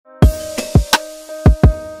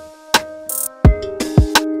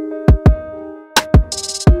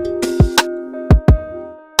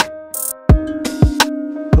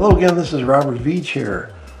again, this is Robert Veach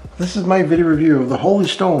here. This is my video review of the Holy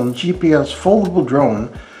Stone GPS foldable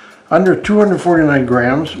drone under 249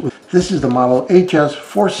 grams. This is the model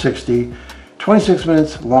HS460, 26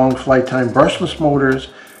 minutes long flight time, brushless motors,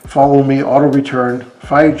 follow me, auto return,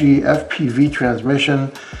 5G FPV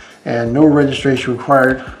transmission, and no registration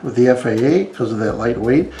required with the FAA because of that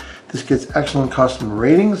lightweight. This gets excellent customer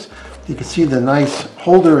ratings. You can see the nice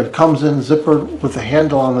holder. It comes in zippered with a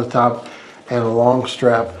handle on the top and a long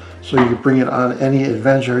strap, so you can bring it on any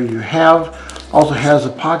adventure you have. Also has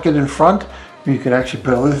a pocket in front where you can actually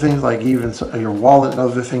put other things like even your wallet and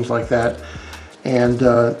other things like that. And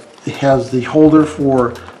it has the holder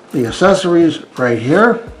for the accessories right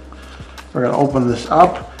here. We're going to open this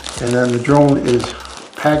up, and then the drone is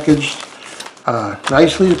packaged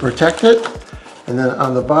nicely to protect it. And then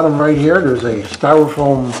on the bottom right here, there's a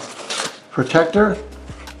styrofoam protector,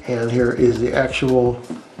 and here is the actual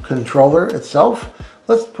controller itself.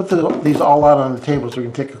 Let's put these all out on the table so we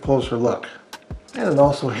can take a closer look. And it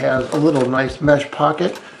also has a little nice mesh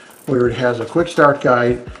pocket where it has a quick start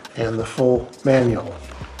guide and the full manual.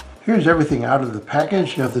 Here's everything out of the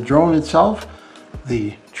package. You have the drone itself,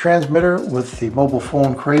 the transmitter with the mobile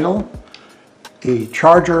phone cradle, a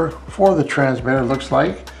charger for the transmitter, looks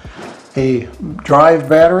like, a drive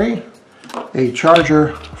battery, a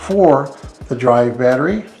charger for the drive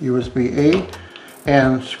battery, USB-A,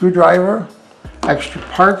 and screwdriver, extra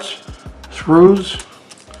parts, screws,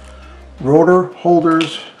 rotor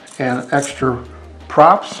holders, and extra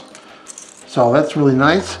props. So that's really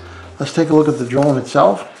nice. Let's take a look at the drone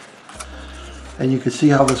itself. And you can see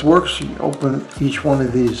how this works. You open each one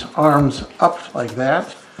of these arms up like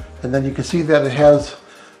that, and then you can see that it has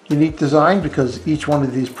unique design because each one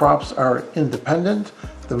of these props are independent,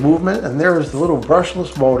 the movement, and there is the little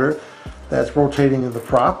brushless motor that's rotating in the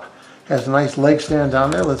prop. Has a nice leg stand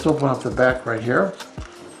down there. Let's open up the back right here.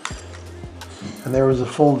 And there is a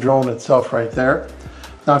full drone itself right there.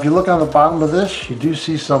 Now if you look on the bottom of this, you do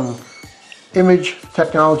see some image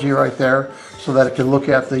technology right there so that it can look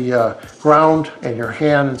at the ground and your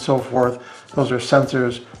hand and so forth. Those are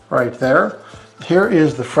sensors right there. Here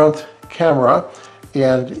is the front camera,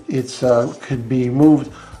 and it's could be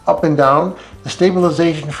moved up and down. The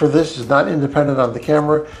stabilization for this is not independent on the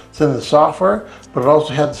camera, it's in the software, but it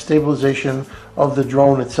also has the stabilization of the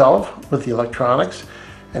drone itself with the electronics.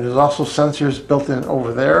 And there's also sensors built in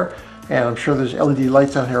over there, and I'm sure there's LED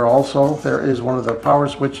lights on here also. There is one of the power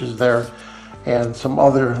switches there and some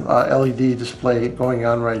other LED display going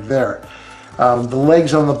on right there. The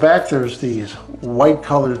legs on the back, there's these white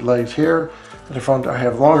colored legs here. At the front I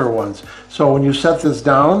have longer ones. So when you set this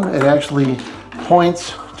down, it actually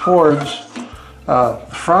points towards the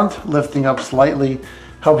front, lifting up slightly,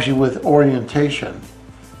 helps you with orientation.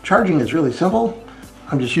 Charging is really simple.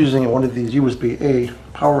 I'm just using one of these USB-A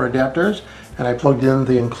power adapters, and I plugged in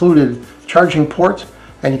the included charging port,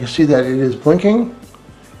 and you can see that it is blinking.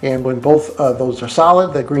 And when both those are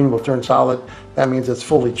solid, the green will turn solid. That means it's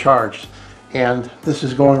fully charged. And this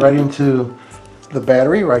is going right into the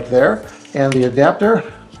battery right there. And the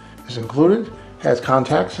adapter is included, has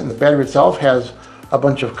contacts, and the battery itself has a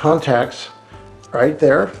bunch of contacts right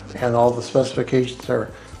there, and all the specifications are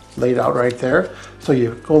laid out right there. So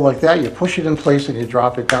you go like that, you push it in place and you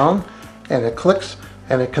drop it down, and it clicks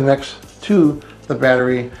and it connects to the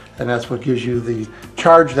battery, and that's what gives you the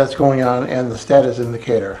charge that's going on and the status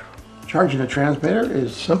indicator. Charging a transmitter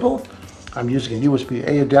is simple. I'm using a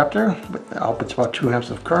USB-A adapter, but the output's about 2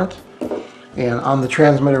 amps of current. And on the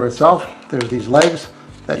transmitter itself, there's these legs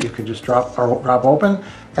that you can just drop open,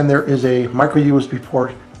 and there is a micro USB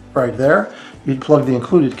port right there. You plug the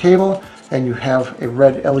included cable, and you have a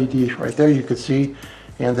red LED right there you can see,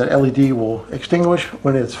 and that LED will extinguish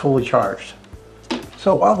when it's fully charged.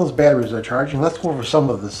 So while those batteries are charging, let's go over some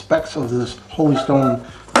of the specs of this Holy Stone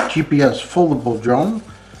GPS foldable drone.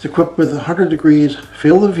 It's equipped with 100 degrees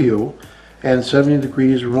field of view and 70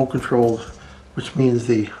 degrees remote controlled, which means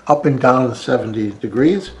the up and down is 70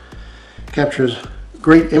 degrees. Captures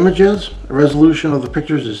great images. The resolution of the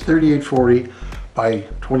pictures is 3840 by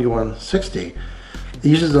 2160. It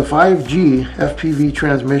uses a 5G FPV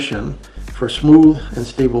transmission for smooth and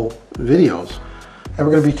stable videos. And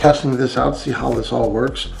we're going to be testing this out, see how this all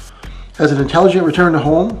works. Has an intelligent return to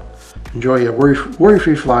home. Enjoy a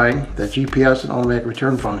worry-free flying, that GPS and automatic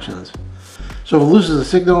return functions. So if it loses a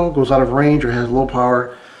signal, goes out of range, or has low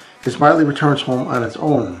power, it smartly returns home on its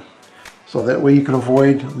own. So that way you can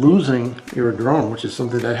avoid losing your drone, which is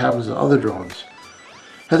something that happens in other drones.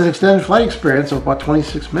 Has an extended flight experience of about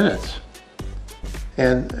 26 minutes.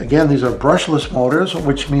 And again, these are brushless motors,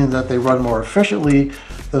 which means that they run more efficiently.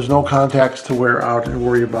 There's no contacts to wear out and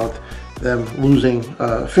worry about them losing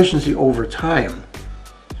efficiency over time.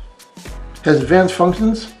 Has advanced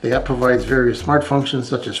functions. The app provides various smart functions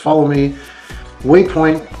such as follow me,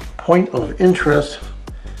 waypoint, point of interest.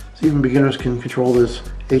 So even beginners can control this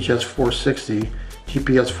HS460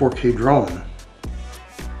 GPS 4K drone.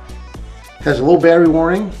 Has a low battery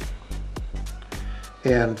warning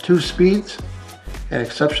and 2 speeds and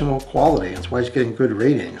exceptional quality. That's why it's getting good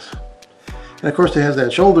ratings. And of course it has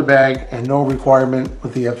that shoulder bag and no requirement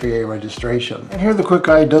with the FAA registration. And here the quick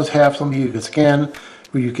guide does have something you can scan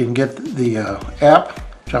where you can get the app,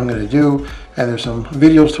 which I'm going to do, and there's some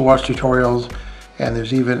videos to watch, tutorials, and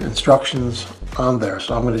there's even instructions on there,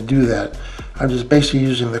 so I'm going to do that. I'm just basically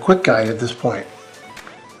using the quick guide at this point.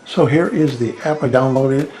 So here is the app I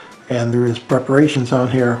downloaded, and there is preparations on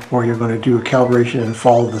here where you're going to do a calibration and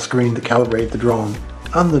follow the screen to calibrate the drone.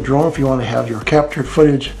 On the drone, if you want to have your captured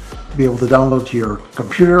footage be able to download to your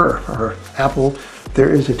computer or Apple,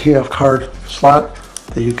 there is a TF card slot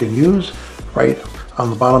that you can use right on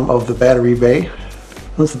the bottom of the battery bay.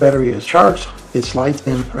 Once the battery is charged, it slides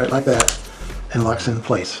in right like that and locks in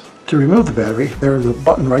place. To remove the battery, there's a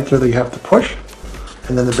button right there that you have to push,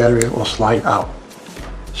 and then the battery will slide out.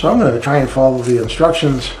 So I'm going to try and follow the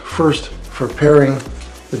instructions first for pairing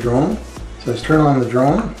the drone. So let's turn on the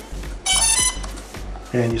drone,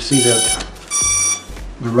 and you see that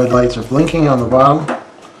the red lights are blinking on the bottom.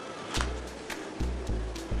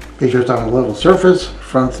 Make sure it's on a level surface,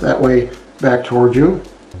 front that way, back towards you.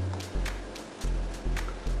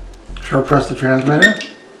 Short press the transmitter.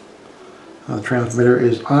 Now the transmitter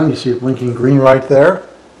is on. You see it blinking green right there.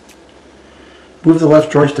 Move the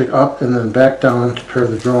left joystick up and then back down to pair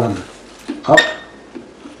the drone. Up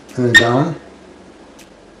and then down.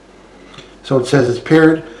 So it says it's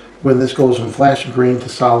paired when this goes from flashing green to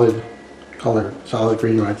solid color, solid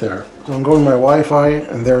green right there. So I'm going to my Wi-Fi,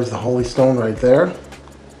 and there's the Holy Stone right there.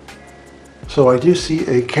 So I do see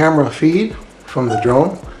a camera feed from the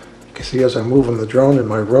drone. You can see as I'm moving the drone in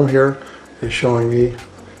my room here, it's showing me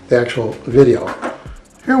the actual video.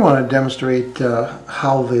 Here I want to demonstrate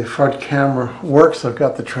how the front camera works. I've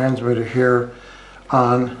got the transmitter here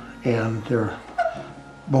on, and they're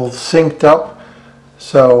both synced up.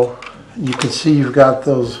 So you can see you've got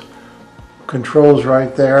those controls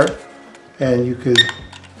right there, and you could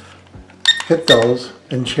hit those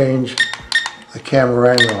and change the camera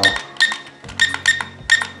angle.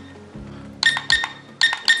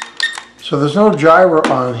 So there's no gyro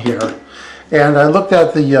on here, and I looked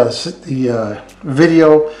at the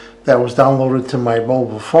video that was downloaded to my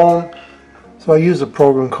mobile phone. So I used a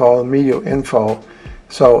program called Media Info.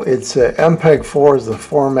 So it's MPEG-4 is the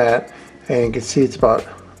format, and you can see it's about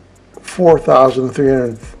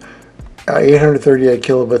 838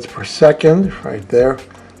 kilobits per second right there.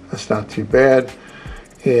 That's not too bad,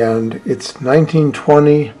 and it's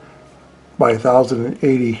 1920 by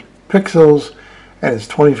 1080 pixels, and it's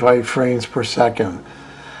 25 frames per second.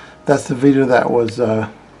 That's the video that was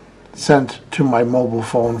sent to my mobile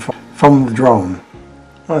phone from the drone.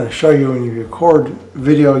 I want to show you when you record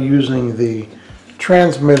video using the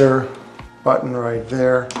transmitter button right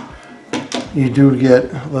there. You do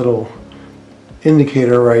get a little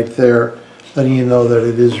indicator right there letting you know that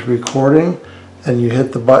it is recording. Then you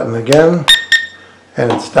hit the button again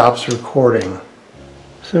and it stops recording.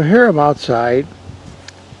 So here I'm outside,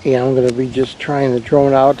 and I'm going to be just trying to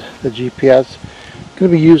drone out the GPS. I'm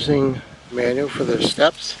going to be using manual for the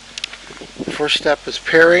steps. The first step is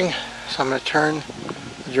pairing, so I'm going to turn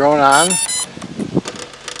the drone on.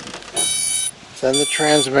 Then the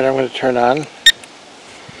transmitter I'm going to turn on.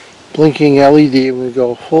 Blinking LED, I'm going to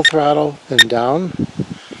go full throttle, then down.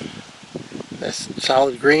 That's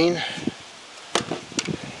solid green.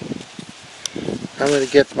 I'm going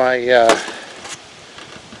to get my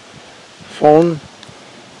phone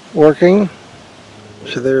working.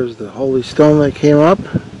 So there's the Holy Stone that came up.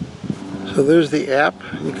 So there's the app.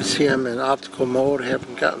 You can see I'm in optical mode. I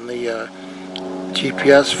haven't gotten the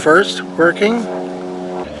GPS first working.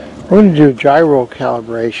 We're going to do gyro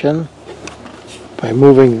calibration by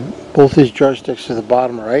moving both these joysticks to the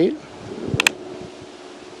bottom right,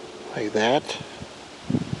 like that.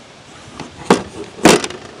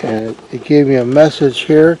 And it gave me a message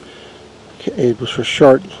here. It was for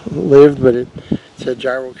short-lived, but it said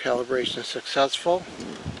gyro calibration successful.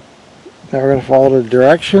 Now we're going to follow the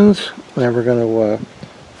directions, and we're going to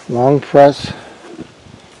long press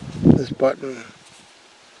this button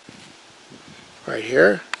right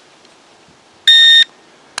here.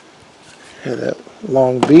 Hear that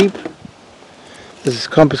long beep. This is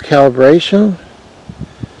compass calibration.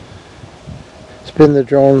 Spin the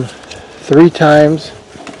drone 3 times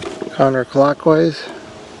counterclockwise.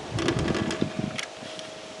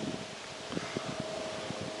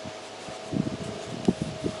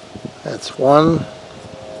 That's one.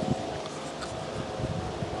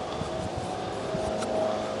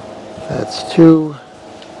 That's two.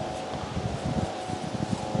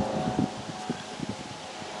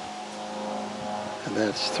 And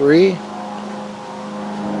that's three.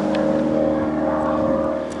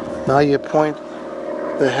 Now you point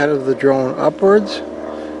the head of the drone upwards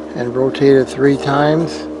and rotate it 3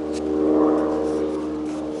 times.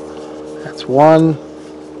 That's one.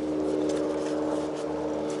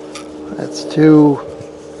 That's two.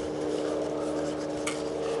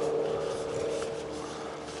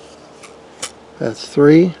 That's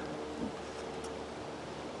three.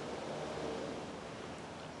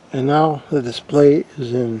 And now the display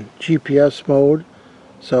is in GPS mode,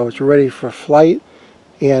 so it's ready for flight.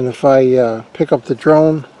 And if I pick up the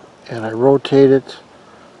drone and I rotate it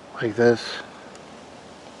like this,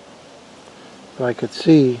 I could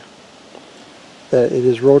see that it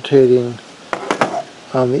is rotating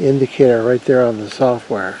on the indicator right there on the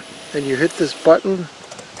software. And you hit this button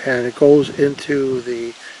and it goes into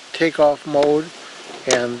the takeoff mode,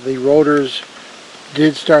 and the rotors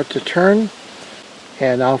did start to turn.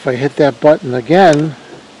 And now if I hit that button again,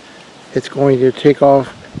 it's going to take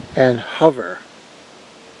off and hover.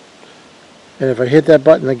 And if I hit that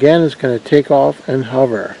button again, it's going to take off and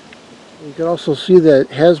hover. You can also see that it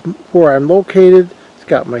has where I'm located. It's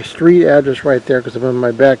got my street address right there because I'm in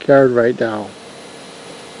my backyard right now.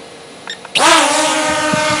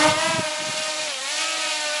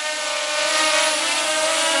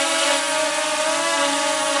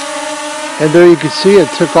 And there you can see it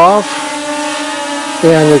took off,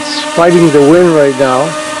 and it's fighting the wind right now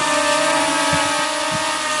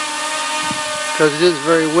because it is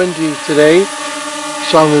very windy today,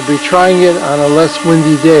 so I'm going to be trying it on a less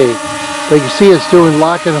windy day. But you can see it's doing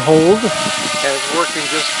lock and hold, and it's working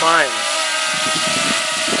just fine.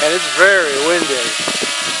 And it's very windy.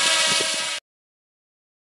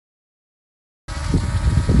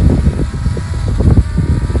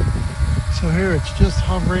 So here it's just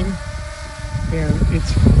hovering, and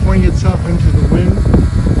it's pointing itself into the wind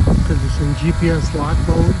because it's in GPS lock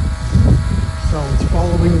mode. So it's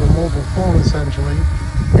following the mobile phone essentially,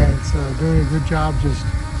 and it's doing a good job just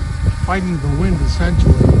fighting the wind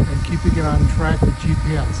essentially and keeping it on track with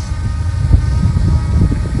GPS.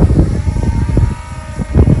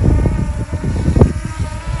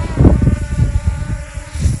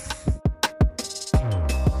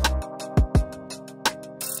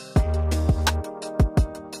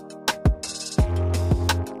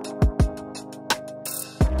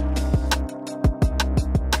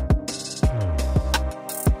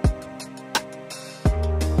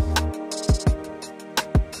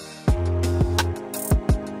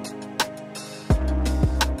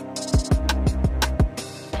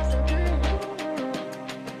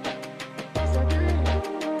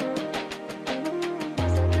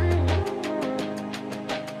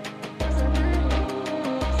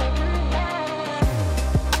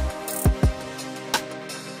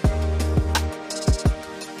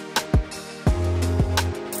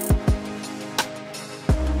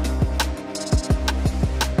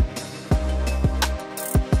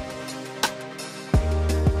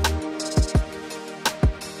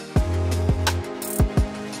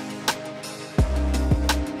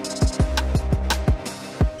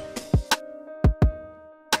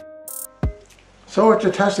 So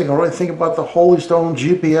after testing, what do I think about the Holy Stone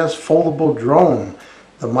GPS foldable drone,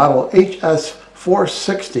 the model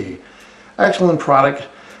HS460? Excellent product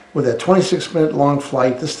with a 26-minute long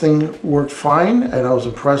flight. This thing worked fine, and I was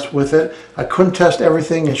impressed with it. I couldn't test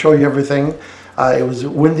everything and show you everything. It was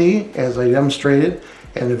windy, as I demonstrated,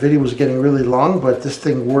 and the video was getting really long, but this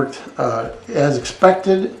thing worked as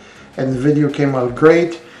expected, and the video came out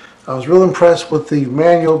great. I was real impressed with the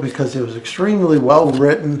manual because it was extremely well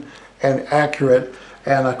written and accurate,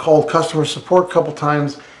 and I called customer support a couple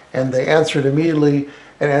times and they answered immediately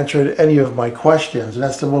and answered any of my questions, and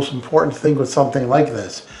that's the most important thing with something like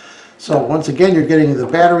this. So once again, you're getting the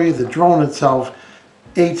battery, the drone itself,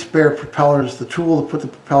 8 spare propellers, the tool to put the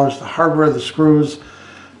propellers, the hardware, the screws,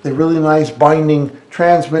 the really nice binding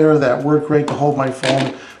transmitter that worked great to hold my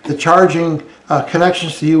phone, the charging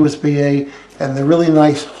connections to USB-A, and the really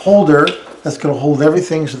nice holder that's going to hold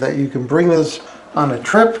everything so that you can bring this on a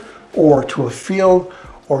trip or to a field,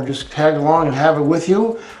 or just tag along and have it with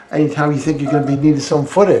you anytime you think you're going to be needing some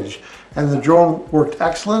footage. And the drone worked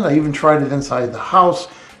excellent. I even tried it inside the house.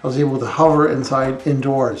 I was able to hover inside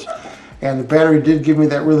indoors. And the battery did give me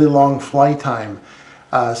that really long flight time.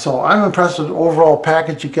 So I'm impressed with the overall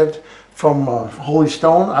package you get from Holy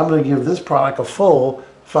Stone. I'm going to give this product a full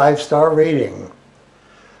 5-star rating.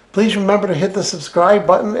 Please remember to hit the subscribe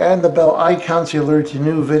button and the bell icon to alert you to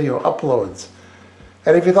new video uploads.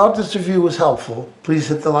 And if you thought this review was helpful, please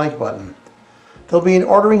hit the like button. There'll be an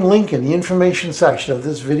ordering link in the information section of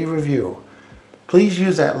this video review. Please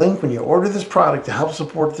use that link when you order this product to help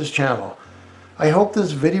support this channel. I hope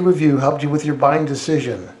this video review helped you with your buying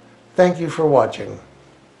decision. Thank you for watching.